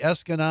in the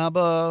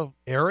Escanaba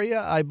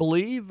area, I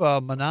believe.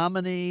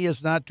 Menominee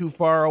is not too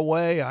far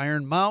away,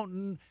 Iron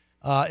Mountain.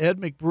 Ed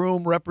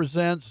McBroom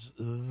represents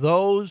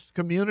those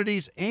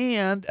communities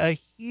and a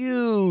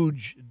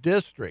huge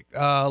district,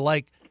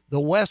 like the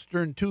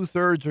western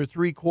 2/3 or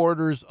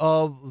 3/4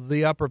 of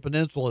the Upper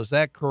Peninsula. Is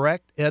that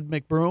correct, Ed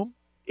McBroom?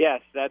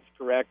 Yes, that's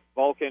correct.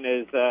 Vulcan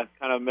is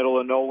kind of middle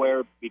of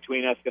nowhere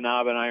between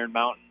Escanaba and Iron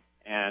Mountain,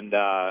 and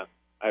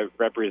I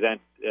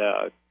represent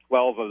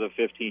 12 of the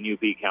 15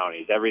 UP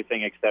counties,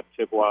 everything except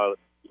Chippewa,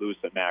 Luce,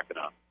 and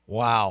Mackinac.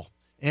 Wow.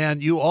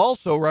 And you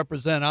also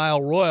represent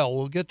Isle Royale.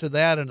 We'll get to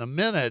that in a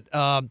minute.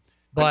 But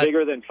I'm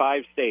bigger than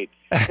 5 states.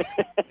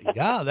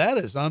 Yeah, that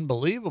is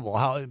unbelievable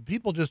how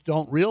people just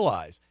don't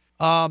realize.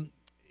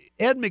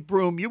 Ed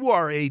McBroom, you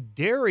are a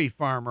dairy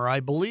farmer, I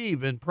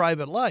believe, in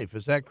private life.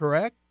 Is that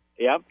correct?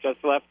 Yep,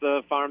 just left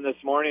the farm this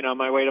morning on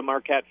my way to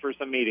Marquette for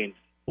some meetings.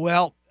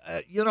 Well,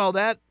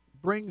 that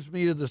brings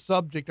me to the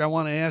subject I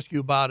want to ask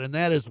you about, and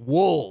that is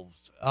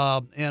wolves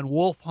and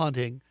wolf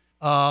hunting.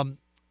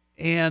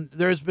 And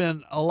there's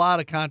been a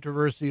lot of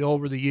controversy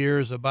over the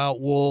years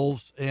about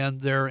wolves, and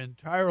they're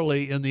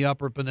entirely in the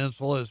Upper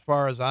Peninsula, as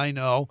far as I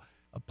know.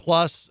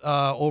 Plus,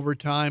 over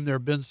time, there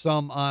have been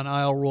some on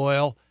Isle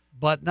Royale,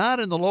 but not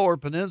in the Lower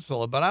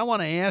Peninsula. But I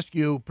want to ask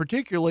you,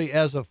 particularly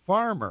as a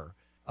farmer,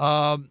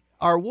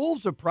 are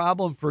wolves a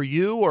problem for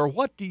you, or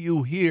what do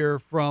you hear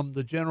from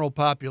the general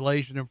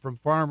population and from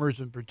farmers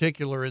in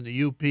particular in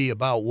the UP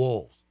about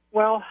wolves?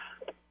 Well,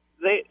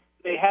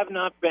 they have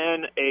not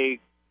been a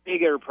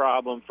bigger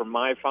problem for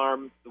my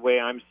farm. The way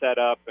I'm set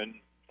up and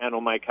handle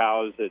my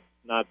cows, it's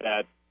not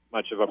that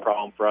much of a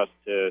problem for us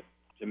to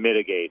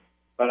mitigate.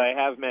 But I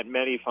have met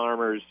many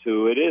farmers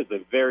who it is a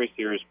very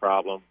serious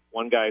problem.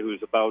 One guy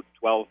who's about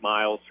 12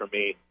 miles from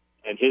me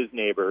and his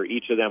neighbor,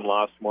 each of them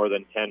lost more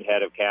than 10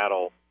 head of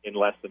cattle in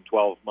less than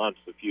 12 months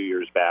a few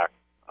years back.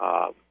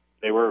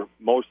 They were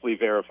mostly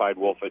verified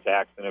wolf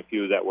attacks and a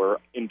few that were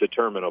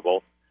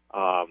indeterminable.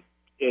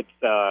 It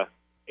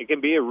can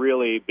be a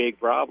really big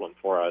problem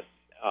for us.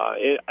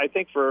 I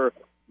think for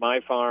my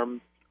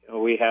farm,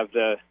 we have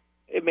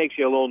it makes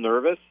you a little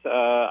nervous.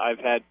 I've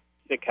had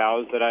sick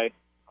cows that I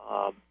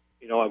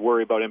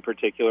worry about in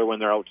particular when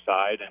they're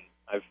outside, and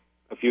I've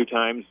a few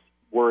times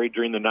worried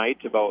during the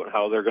night about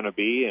how they're going to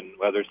be and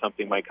whether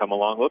something might come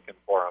along looking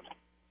for them.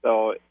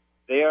 So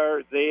they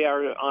are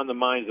on the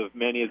minds of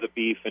many of the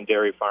beef and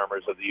dairy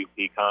farmers of the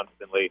UP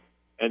constantly.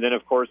 And then,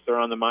 of course, they're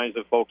on the minds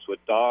of folks with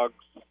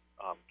dogs,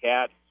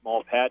 cats,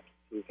 small pets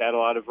who've had a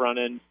lot of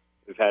run-ins.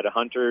 We've had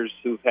hunters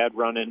who've had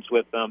run-ins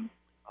with them.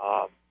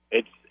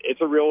 It's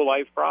a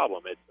real-life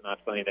problem. It's not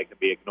something that can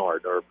be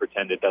ignored or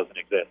pretend it doesn't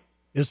exist.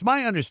 It's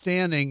my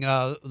understanding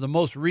the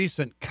most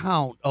recent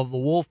count of the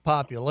wolf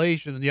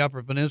population in the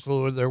Upper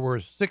Peninsula, there were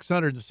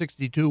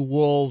 662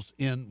 wolves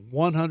in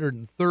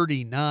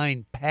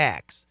 139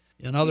 packs.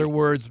 In other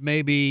words,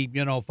 maybe,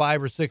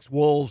 5 or 6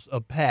 wolves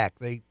a pack.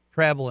 They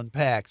travel in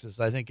packs, as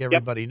I think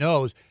everybody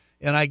knows.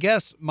 And I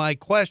guess my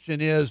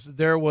question is,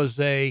 there was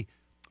a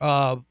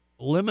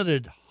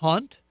limited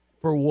hunt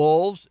for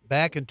wolves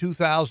back in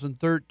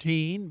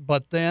 2013,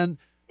 but then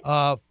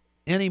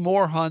any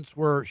more hunts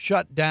were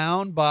shut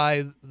down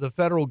by the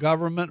federal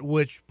government,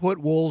 which put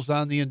wolves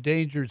on the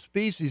endangered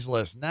species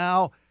list.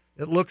 Now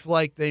it looks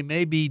like they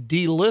may be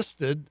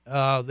delisted.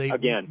 They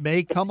Again.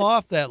 may come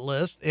off that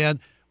list. And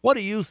what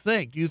do you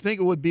think? Do you think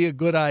it would be a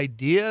good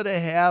idea to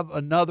have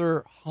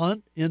another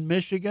hunt in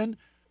Michigan?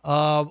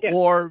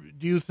 Or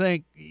do you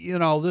think,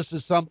 this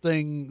is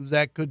something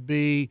that could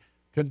be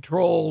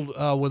controlled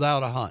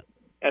without a hunt?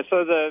 And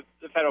so the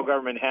federal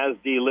government has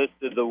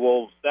delisted the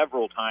wolves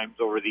several times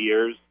over the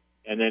years.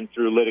 And then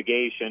through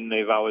litigation,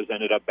 they've always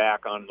ended up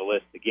back on the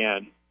list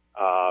again.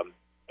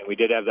 And we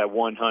did have that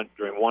one hunt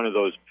during one of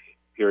those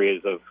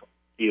periods of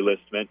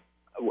delistment.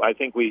 I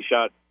think we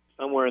shot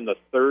somewhere in the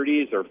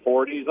 30s or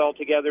 40s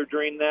altogether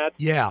during that.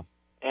 Yeah.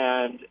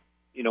 And,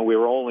 we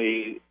were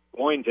only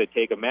going to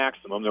take a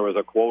maximum. There was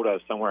a quota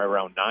somewhere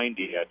around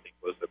 90, I think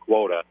was the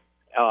quota.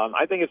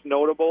 I think it's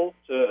notable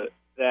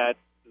that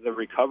the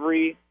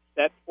recovery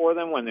set for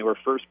them when they were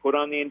first put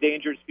on the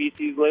endangered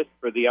species list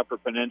for the Upper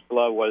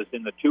Peninsula was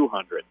in the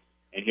 200s,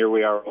 and here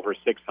we are over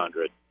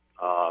 600.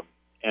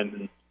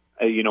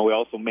 We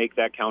also make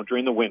that count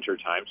during the winter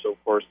time, so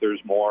of course there's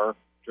more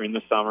during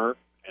the summer,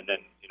 and then,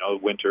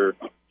 winter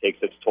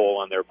takes its toll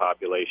on their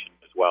population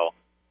as well.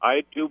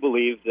 I do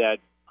believe that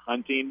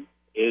hunting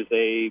is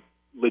a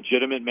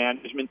legitimate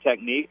management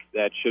technique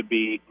that should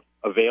be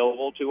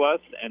available to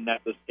us, and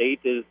that the state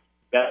is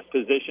best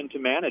positioned to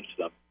manage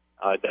them.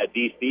 That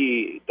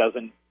D.C.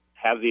 doesn't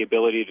have the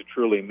ability to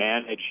truly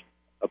manage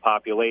a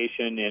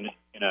population in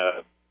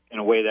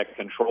a way that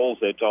controls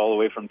it all the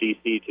way from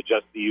D.C. to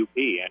just the UP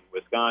and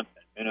Wisconsin,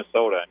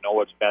 Minnesota, and know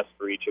what's best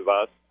for each of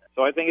us.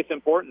 So I think it's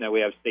important that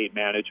we have state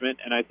management,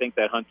 and I think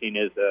that hunting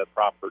is a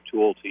proper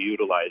tool to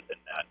utilize in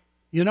that.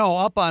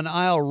 Up on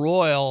Isle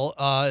Royale,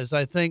 as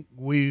I think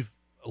we've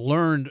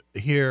learned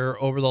here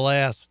over the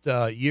last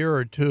year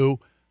or two,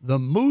 the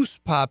moose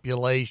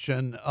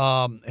population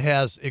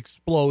has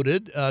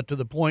exploded to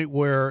the point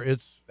where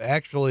it's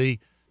actually,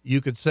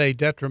 you could say,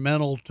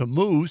 detrimental to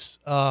moose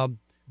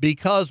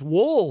because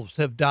wolves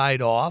have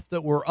died off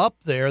that were up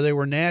there. They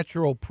were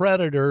natural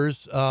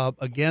predators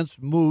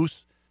against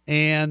moose.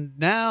 And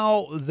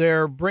now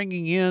they're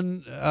bringing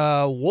in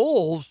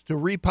wolves to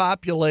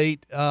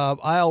repopulate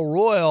Isle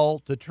Royale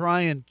to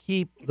try and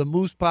keep the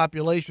moose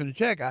population in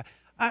check.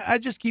 I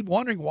just keep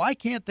wondering, why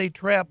can't they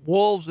trap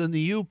wolves in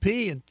the UP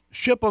and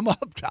ship them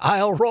up to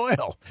Isle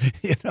Royale?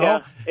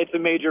 Yeah, it's a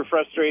major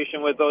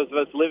frustration with those of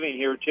us living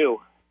here, too,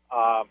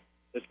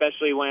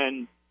 especially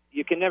when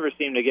you can never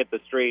seem to get the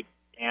straight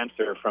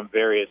answer from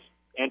various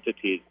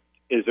entities.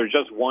 Is there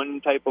just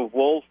one type of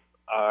wolf?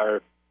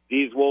 Are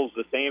these wolves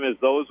the same as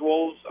those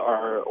wolves,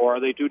 or are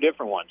they two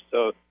different ones?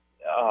 So,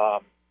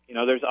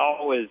 there's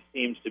always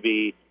seems to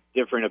be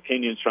different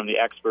opinions from the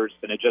experts,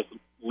 and it just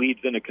leads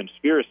into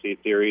conspiracy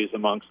theories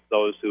amongst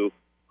those who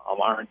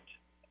aren't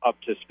up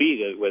to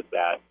speed with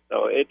that.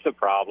 So it's a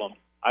problem.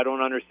 I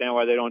don't understand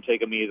why they don't take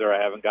them either.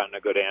 I haven't gotten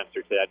a good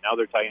answer to that. Now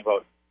they're talking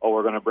about,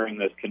 we're going to bring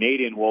this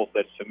Canadian wolf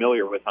that's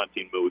familiar with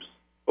hunting moose.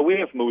 But we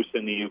have moose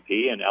in the UP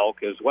and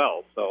elk as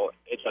well, so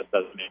it just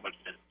doesn't make much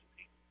sense.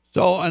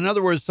 So, in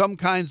other words, some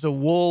kinds of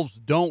wolves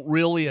don't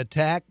really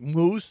attack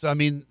moose. I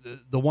mean,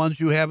 the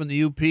ones you have in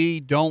the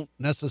UP don't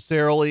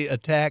necessarily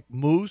attack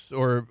moose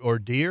or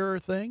deer or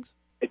things?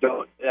 They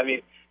don't. I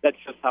mean, that's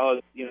just how,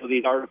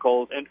 these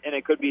articles, and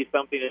it could be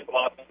something that's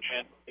lost in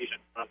translation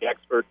from the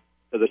expert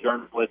to the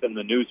journalist in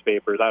the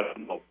newspapers. I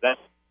don't know. That's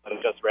what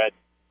I just read.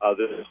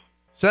 This.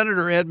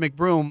 Senator Ed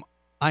McBroom,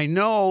 I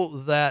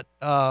know that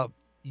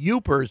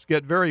Yoopers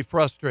get very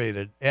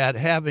frustrated at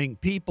having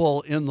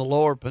people in the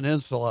Lower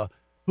Peninsula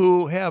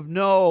who have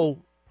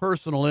no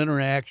personal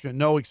interaction,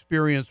 no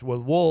experience with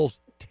wolves,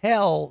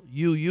 tell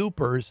you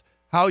Yoopers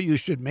how you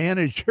should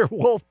manage your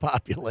wolf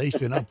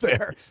population up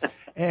there.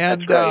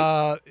 And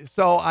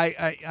so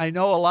I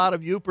know a lot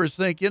of Yoopers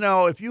think,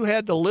 if you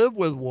had to live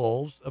with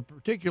wolves,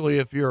 particularly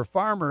if you're a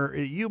farmer,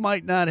 you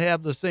might not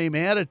have the same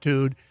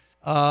attitude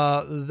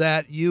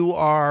that you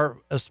are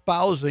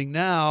espousing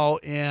now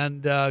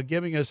and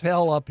giving us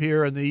hell up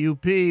here in the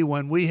UP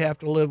when we have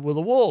to live with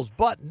the wolves.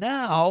 But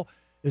now,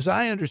 as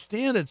I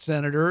understand it,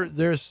 Senator,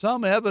 there's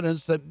some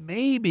evidence that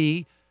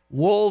maybe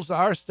wolves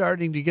are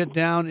starting to get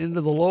down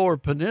into the Lower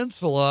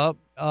Peninsula,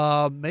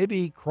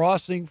 maybe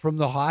crossing from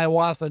the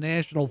Hiawatha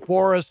National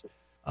Forest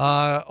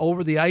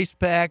over the ice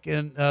pack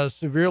in a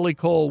severely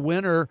cold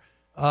winter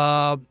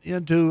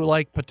into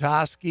like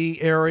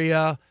Petoskey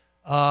area.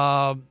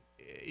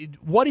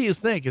 What do you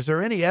think? Is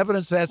there any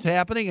evidence that's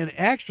happening? And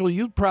actually,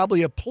 you'd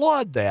probably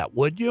applaud that,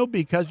 would you?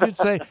 Because you'd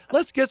say,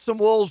 let's get some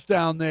wolves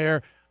down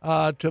there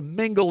to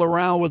mingle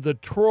around with the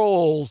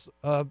trolls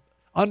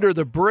under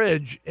the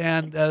bridge,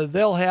 and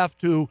they'll have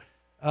to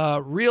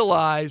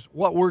realize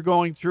what we're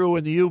going through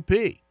in the UP.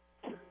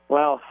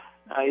 Well,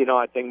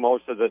 I think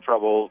most of the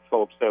trouble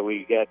folks that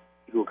we get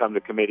who come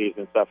to committees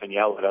and stuff and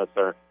yell at us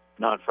are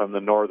not from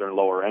the northern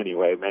lower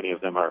anyway. Many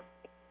of them are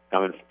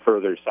coming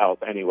further south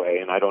anyway,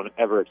 and I don't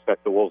ever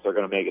expect the wolves are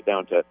going to make it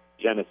down to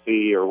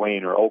Genesee or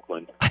Wayne or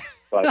Oakland.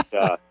 But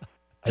I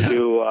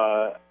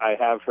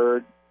have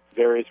heard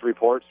various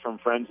reports from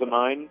friends of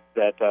mine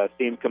that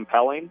seem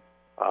compelling.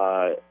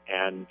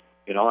 And,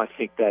 I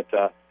think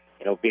that,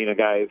 being a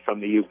guy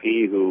from the UP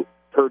who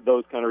heard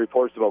those kind of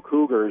reports about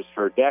cougars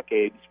for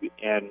decades,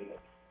 and,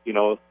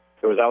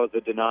 there was always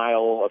a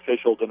denial,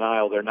 official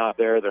denial, they're not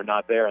there,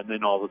 and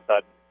then all of a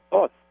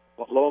sudden,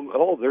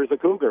 there's a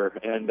cougar,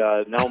 and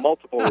now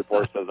multiple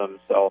reports of them.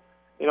 So,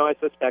 I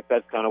suspect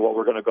that's kind of what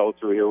we're going to go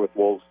through here with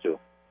wolves, too.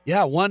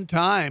 Yeah, one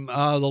time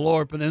the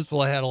Lower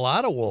Peninsula had a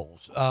lot of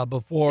wolves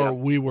before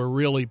we were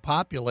really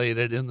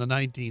populated in the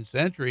 19th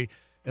century,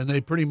 and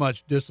they pretty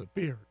much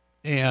disappeared.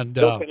 And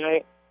so can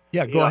I,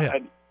 go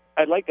ahead.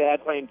 I'd like to add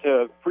something to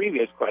a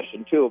previous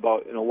question too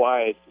about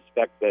why I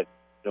suspect that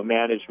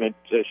management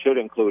should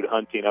include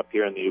hunting up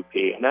here in the UP,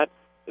 and that's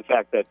the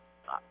fact that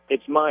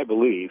it's my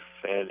belief,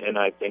 and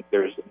I think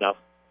there's enough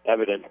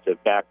evidence to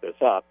back this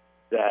up,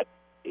 that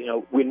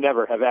we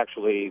never have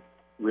actually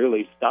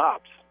really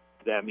stopped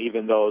them,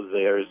 even though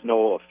there's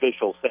no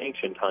official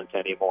sanctioned hunt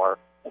anymore.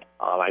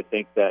 I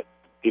think that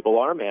people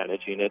are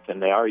managing it,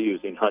 and they are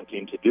using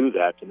hunting to do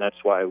that, and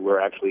that's why we're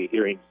actually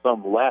hearing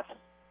some less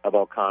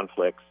about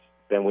conflicts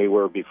than we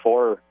were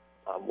before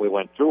we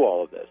went through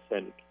all of this.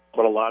 And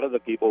what a lot of the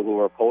people who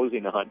are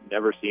opposing the hunt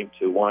never seem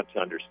to want to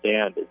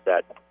understand is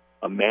that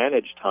a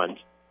managed hunt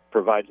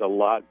provides a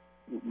lot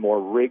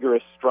more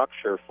rigorous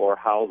structure for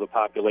how the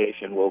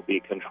population will be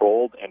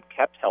controlled and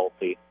kept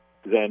healthy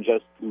than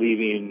just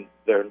leaving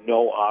there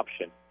no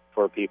option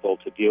for people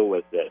to deal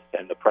with this.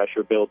 And the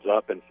pressure builds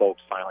up, and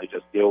folks finally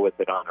just deal with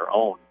it on their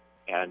own.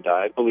 And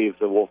I believe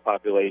the wolf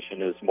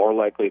population is more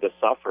likely to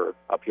suffer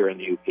up here in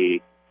the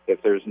UP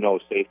if there's no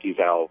safety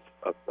valve,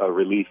 a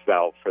relief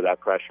valve for that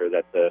pressure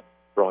that the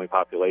growing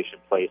population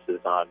places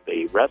on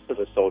the rest of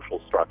the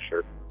social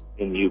structure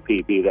in the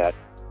UP, be that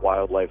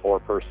wildlife or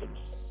persons.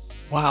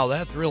 Wow,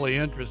 that's really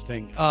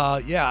interesting.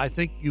 Yeah, I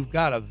think you've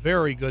got a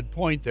very good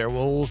point there.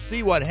 Well, we'll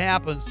see what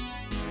happens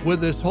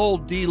with this whole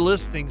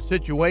delisting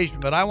situation.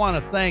 But I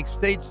want to thank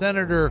State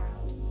Senator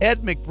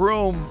Ed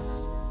McBroom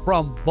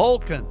from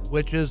Vulcan,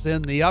 which is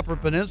in the Upper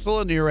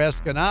Peninsula near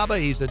Escanaba.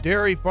 He's a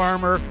dairy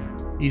farmer.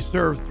 He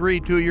served 3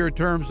 two-year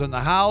terms in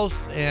the House,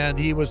 and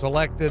he was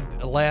elected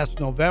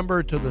last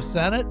November to the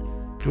Senate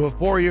to a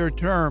 4-year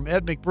term.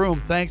 Ed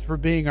McBroom, thanks for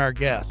being our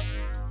guest.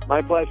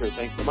 My pleasure.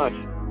 Thanks so much.